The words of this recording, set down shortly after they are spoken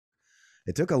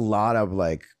it took a lot of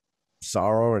like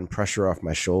sorrow and pressure off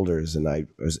my shoulders. And I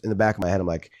was in the back of my head, I'm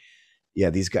like, yeah,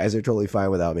 these guys are totally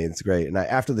fine without me. It's great. And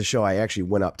after the show, I actually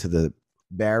went up to the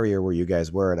barrier where you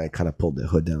guys were, and I kind of pulled the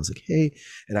hood down. I was like, hey.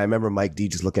 And I remember Mike D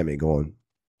just looking at me going,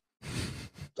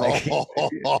 like,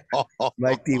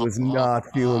 Mike D was not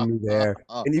feeling me there.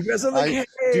 And you guys are like, hey,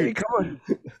 dude, come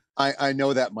on. I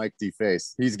know that Mike D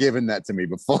face. He's given that to me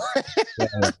before.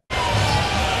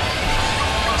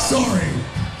 Sorry.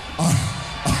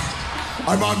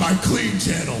 I'm on my clean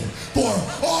channel for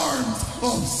Arms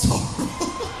of Sorrow.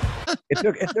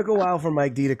 It took a while for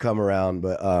Mike D to come around,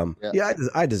 but yeah,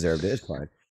 I deserved it. It's fine.